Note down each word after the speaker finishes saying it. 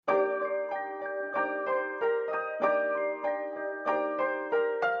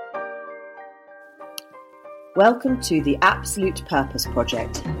Welcome to the Absolute Purpose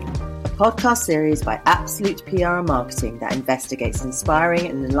Project, a podcast series by Absolute PR and Marketing that investigates inspiring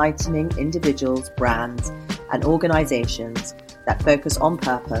and enlightening individuals, brands, and organizations that focus on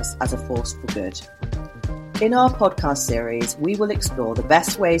purpose as a force for good. In our podcast series, we will explore the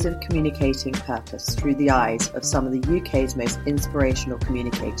best ways of communicating purpose through the eyes of some of the UK's most inspirational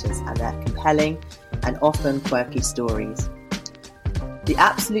communicators and their compelling and often quirky stories. The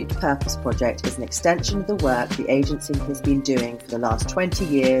Absolute Purpose Project is an extension of the work the agency has been doing for the last 20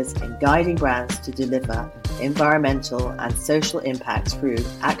 years in guiding brands to deliver environmental and social impact through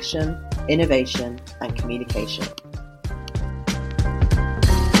action, innovation, and communication.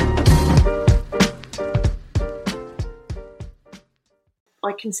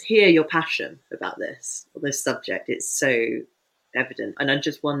 I can hear your passion about this subject. It's so evident. And I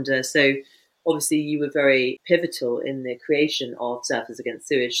just wonder, so obviously you were very pivotal in the creation of Surfers Against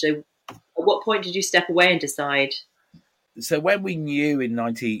Sewage. So at what point did you step away and decide? So when we knew in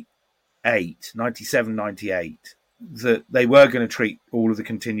 97, 98, that they were going to treat all of the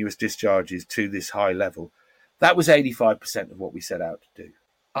continuous discharges to this high level, that was 85% of what we set out to do.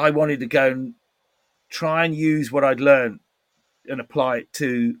 I wanted to go and try and use what I'd learned and apply it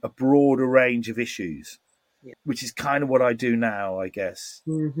to a broader range of issues, which is kind of what I do now, I guess.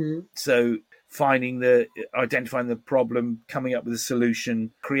 Mm-hmm. So identifying the problem, coming up with a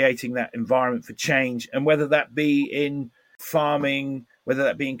solution, creating that environment for change, and whether that be in farming, whether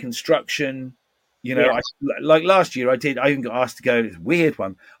that be in construction, like last year I even got asked to go, it's a weird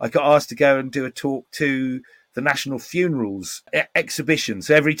one, I got asked to go and do a talk to the National Funerals exhibition.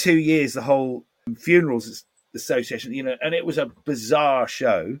 So every 2 years, the whole funerals association, and it was a bizarre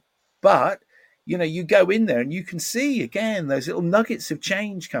show, but, you go in there and you can see, again, those little nuggets of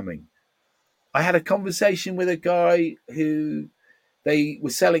change coming. I had a conversation with a guy who they were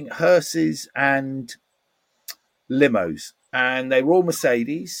selling hearses and limos, and they were all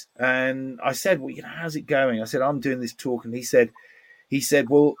Mercedes. And I said, well, how's it going? I said, I'm doing this talk. And he said,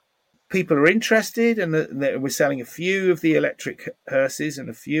 well, people are interested, and we're selling a few of the electric hearses and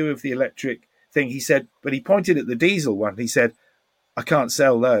a few of the electric thing. He said, but he pointed at the diesel one. He said, I can't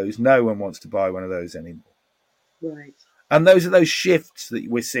sell those. No one wants to buy one of those anymore. Right. And those are those shifts that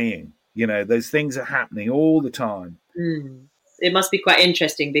we're seeing. Those things are happening all the time. It must be quite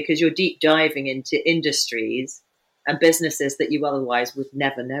interesting because you're deep diving into industries and businesses that you otherwise would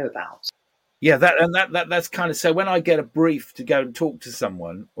never know about. Yeah, that's kind of, so when I get a brief to go and talk to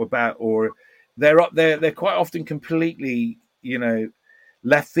someone about, or they're quite often completely,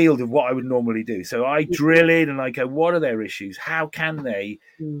 left field of what I would normally do. So I drill in and I go, what are their issues? How can they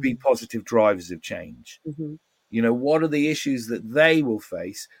be positive drivers of change? Mm-hmm. What are the issues that they will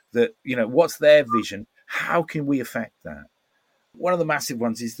face? That, what's their vision? How can we affect that? One of the massive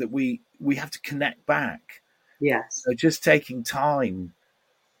ones is that we have to connect back. Yes. So just taking time,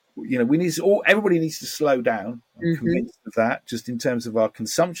 everybody needs to slow down. I'm convinced of that, just in terms of our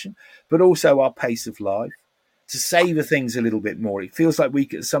consumption, but also our pace of life, to savor things a little bit more. It feels like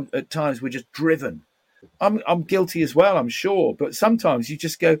at times we're just driven. I'm guilty as well, I'm sure, but sometimes you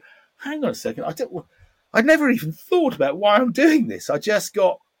just go, hang on a second, I'd never even thought about why I'm doing this. I just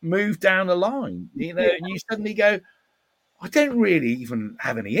got moved down the line, and you suddenly go, I don't really even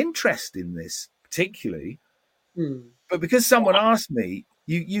have any interest in this particularly. But because someone asked me,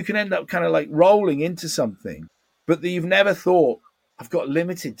 you can end up kind of like rolling into something, but that you've never thought, I've got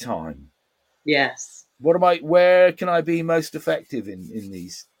limited time. Yes. Where can I be most effective in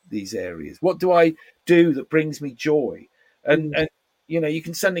these areas? What do I do that brings me joy? And you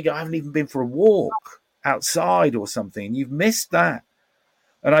can suddenly go, I haven't even been for a walk outside or something, and you've missed that.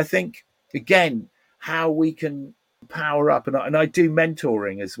 And I think, again, how we can power up, and I do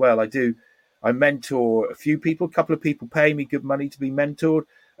mentoring as well. I mentor a few people. A couple of people pay me good money to be mentored,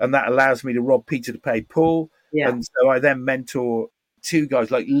 and that allows me to rob Peter to pay Paul. Yeah. And so I then mentor two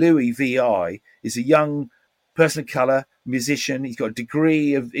guys, like Louis VI is a young person of colour, musician. He's got a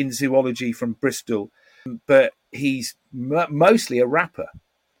degree in zoology from Bristol, but he's mostly a rapper.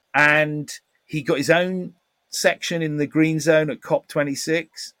 And he got his own section in the Green Zone at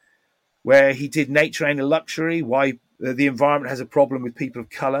COP26, where he did Nature Ain't a Luxury, why the environment has a problem with people of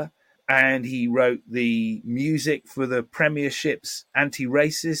colour. And he wrote the music for the Premiership's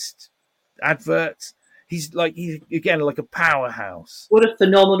anti-racist adverts. He's again like a powerhouse. What a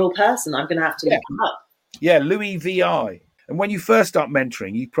phenomenal person. I'm going to have to look him up. Yeah, Louis VI. And when you first start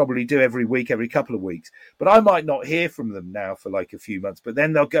mentoring, you probably do every week, every couple of weeks. But I might not hear from them now for like a few months. But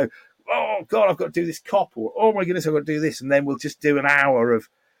then they'll go, oh, God, I've got to do this COP. Or, oh, my goodness, I've got to do this. And then we'll just do an hour of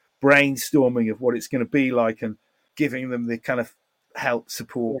brainstorming of what it's going to be like and giving them the kind of help,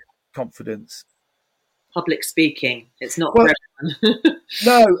 support, confidence. public speaking. It's not Well, for everyone.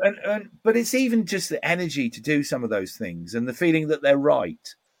 no, but it's even just the energy to do some of those things and the feeling that they're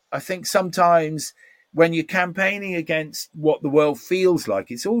right. I think sometimes when you're campaigning against what the world feels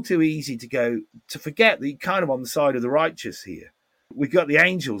like, it's all too easy to forget that you're kind of on the side of the righteous here. We've got the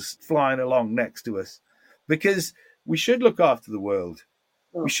angels flying along next to us because we should look after the world.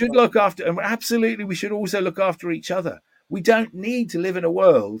 We Oh, should God. look after, and absolutely, we should also look after each other. We don't need to live in a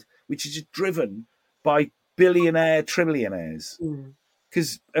world which is driven by billionaire trillionaires. Mm.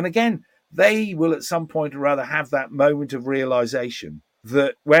 And again, they will at some point or other have that moment of realization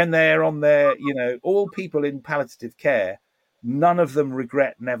that when they're on their, all people in palliative care, none of them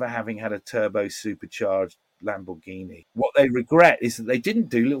regret never having had a turbo supercharged Lamborghini. What they regret is that they didn't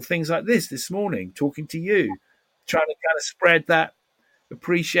do little things like this morning, talking to you, trying to kind of spread that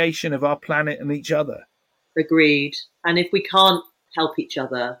appreciation of our planet and each other. Agreed. And if we can't help each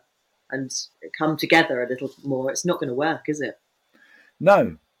other and come together a little more, it's not going to work, is it?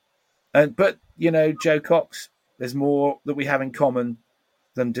 No. But, Joe Cox, there's more that we have in common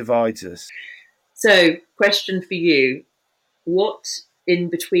than divides us. So, question for you. What in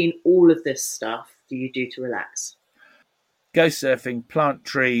between all of this stuff do you do to relax? Go surfing, plant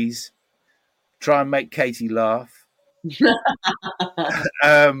trees, try and make Katie laugh.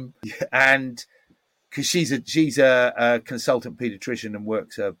 And because she's a consultant pediatrician and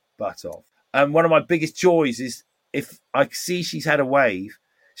works her butt off. And one of my biggest joys is if I see she's had a wave,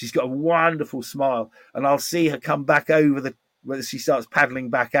 she's got a wonderful smile, and I'll see her come back over when she starts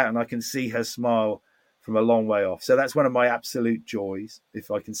paddling back out, and I can see her smile from a long way off. So that's one of my absolute joys, if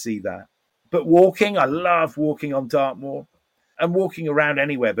I can see that. But walking, I love walking on Dartmoor and walking around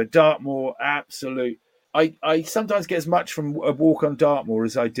anywhere, but Dartmoor, absolute. I sometimes get as much from a walk on Dartmoor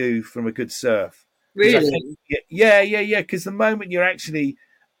as I do from a good surf. Really? Yeah. Because the moment you're actually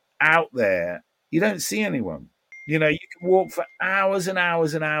out there, you don't see anyone. You can walk for hours and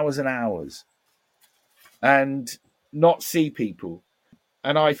hours and hours and hours and not see people.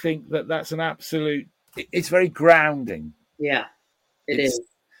 And I think that that's an absolute, it's very grounding. Yeah, it is.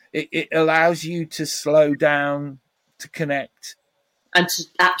 It allows you to slow down, to connect. And to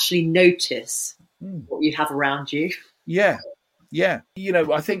actually notice what you have around you. Yeah.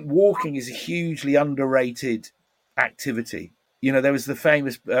 I think walking is a hugely underrated activity. There was the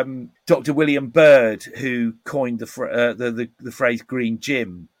famous Dr. William Byrd who coined the phrase "green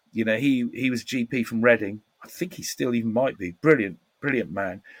gym." He was a GP from Reading. I think he still even might be. Brilliant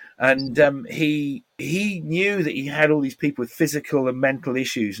man. And he knew that he had all these people with physical and mental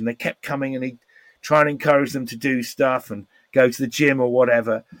issues, and they kept coming, and he'd try and encourage them to do stuff and go to the gym or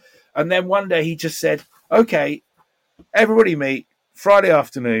whatever. And then one day he just said, "Okay, everybody meet Friday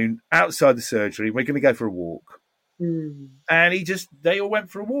afternoon outside the surgery. We're going to go for a walk." And they all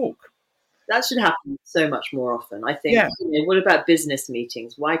went for a walk. That should happen so much more often. I think, what about business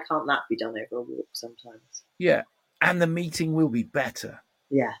meetings? Why can't that be done over a walk sometimes? Yeah. And the meeting will be better.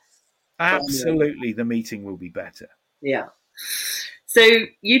 Yes. Absolutely, the meeting will be better. Yeah. So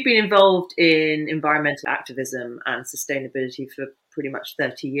you've been involved in environmental activism and sustainability for pretty much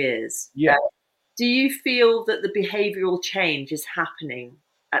 30 years. Yeah. Do you feel that the behavioural change is happening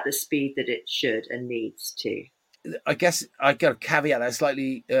at the speed that it should and needs to? I guess I got to caveat that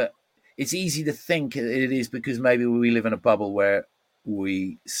slightly. It's easy to think it is because maybe we live in a bubble where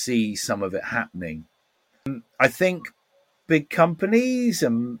we see some of it happening. I think big companies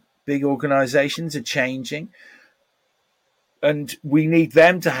and big organizations are changing, and we need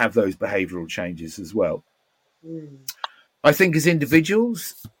them to have those behavioral changes as well. I think as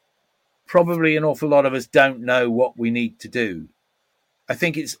individuals, probably an awful lot of us don't know what we need to do. I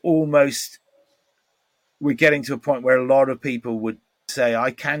think it's almost, we're getting to a point where a lot of people would say,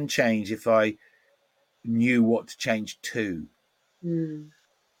 I can change if I knew what to change to.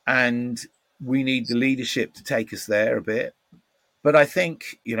 And we need the leadership to take us there a bit. But I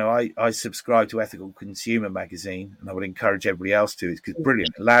think, I subscribe to Ethical Consumer magazine, and I would encourage everybody else to. It's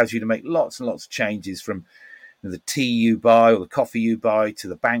brilliant. It allows you to make lots and lots of changes from the tea you buy or the coffee you buy to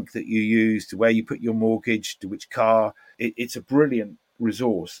the bank that you use to where you put your mortgage to which car. It's a brilliant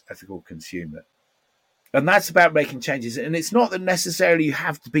resource, Ethical Consumer. And that's about making changes. And it's not that necessarily you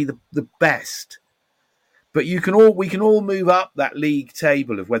have to be the best, but we can all move up that league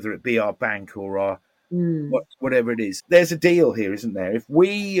table of whether it be our bank or our whatever it is. There's a deal here, isn't there? If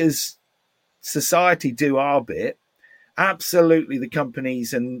we as society do our bit, absolutely the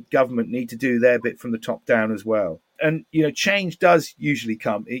companies and government need to do their bit from the top down as well. And, change does usually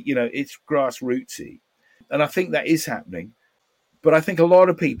come, it's grassrootsy. And I think that is happening. But I think a lot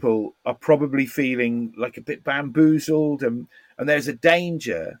of people are probably feeling like a bit bamboozled, and there's a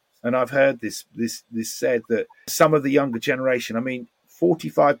danger And I've heard this said that some of the younger generation, I mean,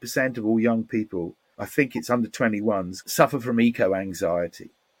 45% of all young people, I think it's under 21s, suffer from eco-anxiety.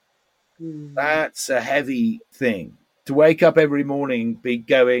 That's a heavy thing. To wake up every morning, be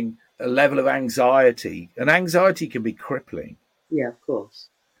going a level of anxiety, and anxiety can be crippling. Yeah, of course.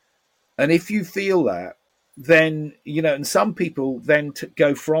 And if you feel that, then, and some people then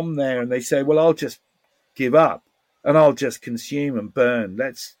go from there and they say, well, I'll just give up and I'll just consume and burn.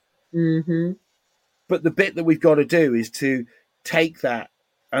 Mm-hmm. But the bit that we've got to do is to take that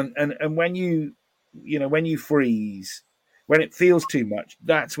and when when you freeze, when it feels too much,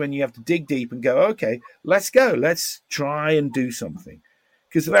 that's when you have to dig deep and go, okay, let's go. Let's try and do something.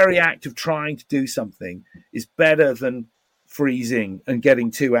 Because the very act of trying to do something is better than freezing and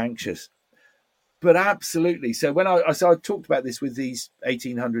getting too anxious. But absolutely. So when I talked about this with these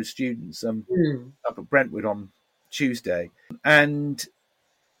 1,800 students up at Brentwood on Tuesday, and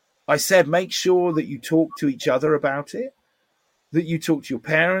I said, make sure that you talk to each other about it, that you talk to your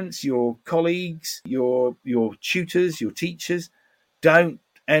parents, your colleagues, your tutors, your teachers. Don't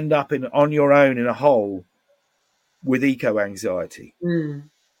end up on your own in a hole with eco-anxiety.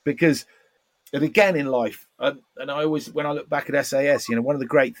 Because, and again in life, and I always, when I look back at SAS, one of the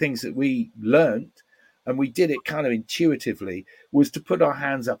great things that we learned, and we did it kind of intuitively, was to put our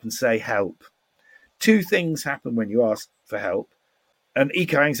hands up and say help. Two things happen when you ask for help. And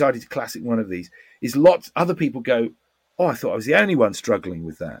eco-anxiety is a classic one of these, is lots other people go, oh, I thought I was the only one struggling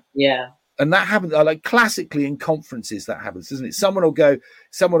with that. Yeah. And that happens, like classically in conferences, that happens, doesn't it? Someone will go,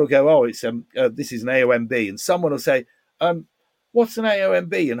 oh, it's this is an AOMB. And someone will say, what's an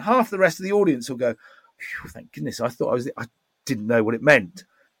AOMB? And half the rest of the audience will go, thank goodness, I didn't know what it meant.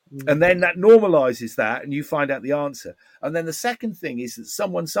 And then that normalizes that and you find out the answer. And then the second thing is that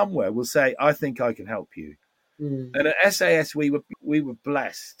someone somewhere will say, I think I can help you. And at SAS, we were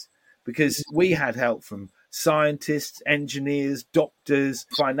blessed because we had help from scientists, engineers, doctors,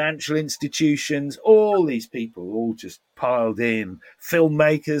 financial institutions, all these people all just piled in,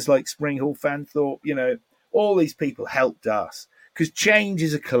 filmmakers like Springhall Fanthorpe, all these people helped us because change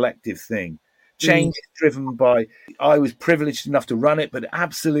is a collective thing. Change is driven by, I was privileged enough to run it, but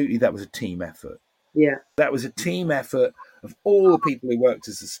absolutely that was a team effort. Yeah. That was a team effort of all the people who worked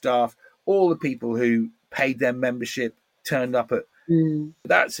as a staff, all the people who paid their membership, turned up at.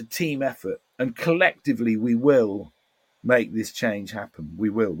 That's a team effort. And collectively, we will make this change happen. We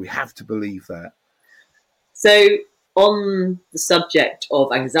will. We have to believe that. So on the subject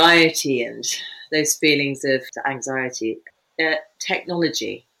of anxiety and those feelings of anxiety,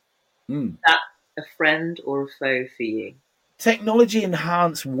 technology, is that a friend or a foe for you? Technology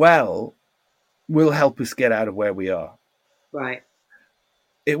enhanced well will help us get out of where we are. Right.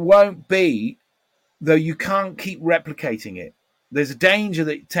 It won't be, though you can't keep replicating it. There's a danger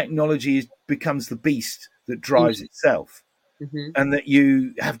that technology becomes the beast that drives itself, and that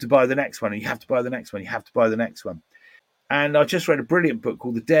you have to buy the next one, and you have to buy the next one, you have to buy the next one. And I just read a brilliant book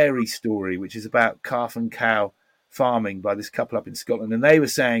called The Dairy Story, which is about calf and cow farming by this couple up in Scotland. And they were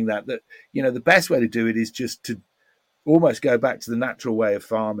saying that the best way to do it is just to almost go back to the natural way of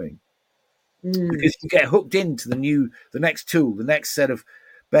farming. Because you get hooked into the next tool, the next set of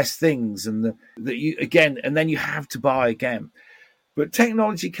best things, and and then you have to buy again. But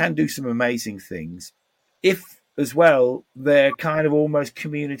technology can do some amazing things if, as well, they're kind of almost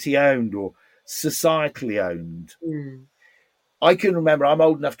community owned or societally owned. I can remember, I'm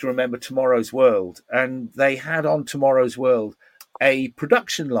old enough to remember Tomorrow's World, and they had on Tomorrow's World a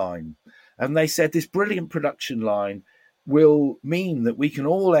production line. And they said this brilliant production line will mean that we can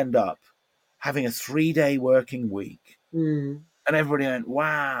all end up having a 3-day working week. And everybody went,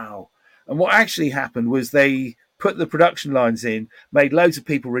 wow. And what actually happened was they put the production lines in, made loads of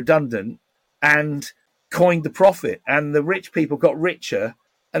people redundant, and coined the profit. And the rich people got richer,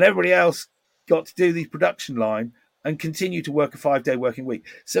 and everybody else got to do the production line and continue to work a 5-day working week.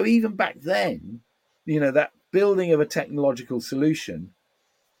 So even back then, that building of a technological solution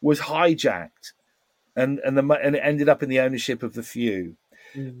was hijacked, and it ended up in the ownership of the few.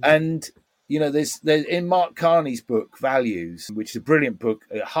 And there's in Mark Carney's book Values, which is a brilliant book,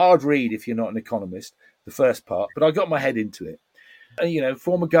 a hard read if you're not an economist, the first part, but I got my head into it. And,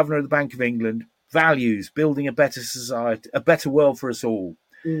 former governor of the Bank of England, values, building a better society, a better world for us all.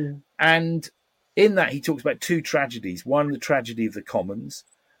 And in that, he talks about two tragedies. One, the tragedy of the commons,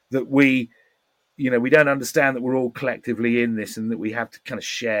 that we don't understand that we're all collectively in this and that we have to kind of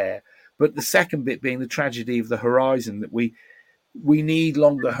share. But the second bit being the tragedy of the horizon, that we need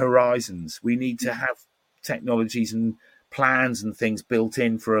longer horizons. We need to have technologies and plans and things built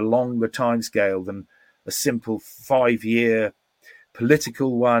in for a longer timescale than a simple 5-year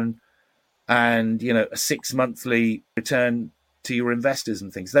political one, and a 6-monthly return to your investors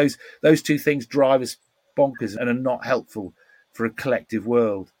and things. Those two things drive us bonkers and are not helpful for a collective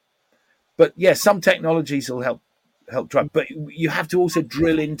world. But yeah, some technologies will help drive, but you have to also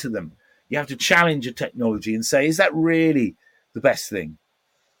drill into them. You have to challenge a technology and say, is that really the best thing?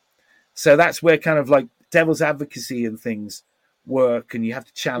 So that's where kind of like devil's advocacy and things work, and you have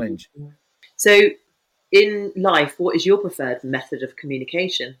to challenge. So in life, what is your preferred method of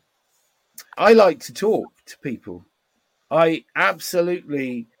communication? I like to talk to people. I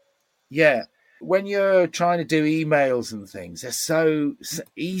absolutely, yeah. When you're trying to do emails and things, they're so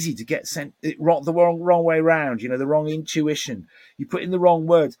easy to get sent the wrong way around, the wrong intuition. You put in the wrong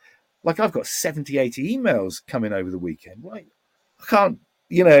words. Like I've got 70, 80 emails coming over the weekend. Right? I can't,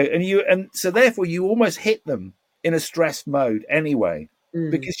 and so therefore you almost hit them in a stressed mode anyway,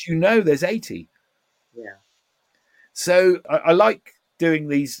 because there's 80. Yeah. So I like doing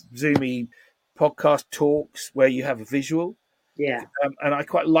these Zoomy podcast talks where you have a visual. Yeah. And I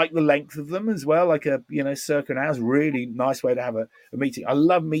quite like the length of them as well, like circa an hour is a really nice way to have a meeting. I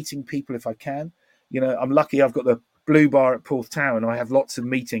love meeting people if I can. I'm lucky I've got the Blue Bar at Porthtown, and I have lots of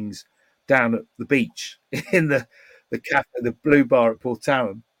meetings down at the beach in the cafe, the Blue Bar at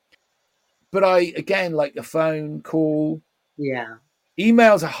Porthtown. But I, again, like a phone call. Yeah.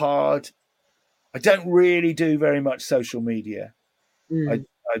 Emails are hard. I don't really do very much social media. I'm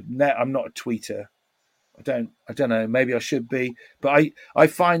not a tweeter. I don't know, maybe I should be, but I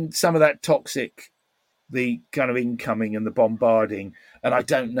find some of that toxic, the kind of incoming and the bombarding, and I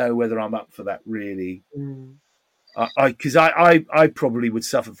don't know whether I'm up for that really. Because I probably would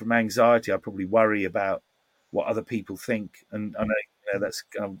suffer from anxiety. I probably worry about what other people think, and I know that's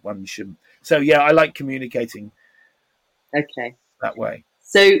kind of one you shouldn't. So yeah, I like communicating. Okay. That way.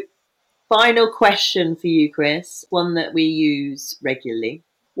 So, final question for you, Chris, one that we use regularly.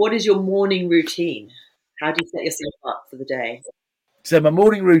 What is your morning routine? How do you set yourself up for the day? So my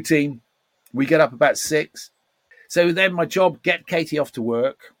morning routine, we get up about 6. So then my job, get Katie off to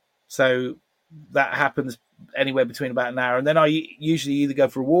work. So that happens anywhere between about an hour. And then I usually either go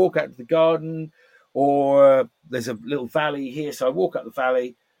for a walk out to the garden, or there's a little valley here. So I walk up the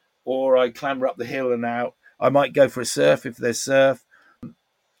valley, or I clamber up the hill and out. I might go for a surf if there's surf.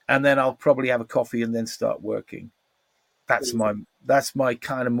 And then I'll probably have a coffee and then start working. That's my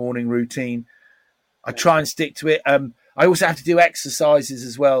kind of morning routine. I try and stick to it. I also have to do exercises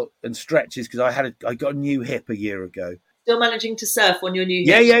as well and stretches, because I got a new hip a year ago. Still managing to surf on your new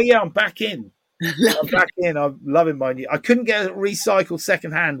hip? Yeah. I'm back in. I'm loving my new. I couldn't get a recycled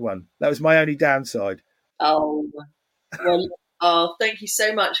second-hand one. That was my only downside. Oh, well, thank you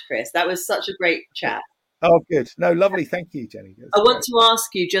so much, Chris. That was such a great chat. Oh, good. No, lovely. Thank you, Jenny. I want to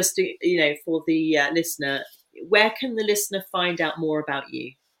ask you, just to, for the listener, where can the listener find out more about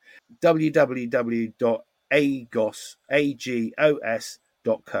you? www.agos.co.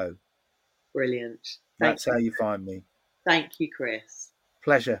 Brilliant. That's how you find me. Thank you, Chris.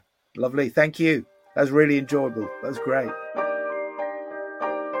 Pleasure. Lovely. Thank you. That was really enjoyable. That was great.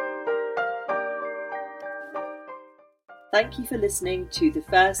 Thank you for listening to the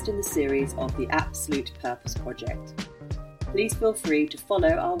first in the series of the Absolute Purpose Project. Please feel free to follow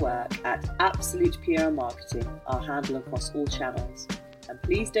our work at Absolute PR Marketing, our handle across all channels. And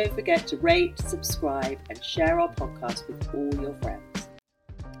please don't forget to rate, subscribe, and share our podcast with all your friends.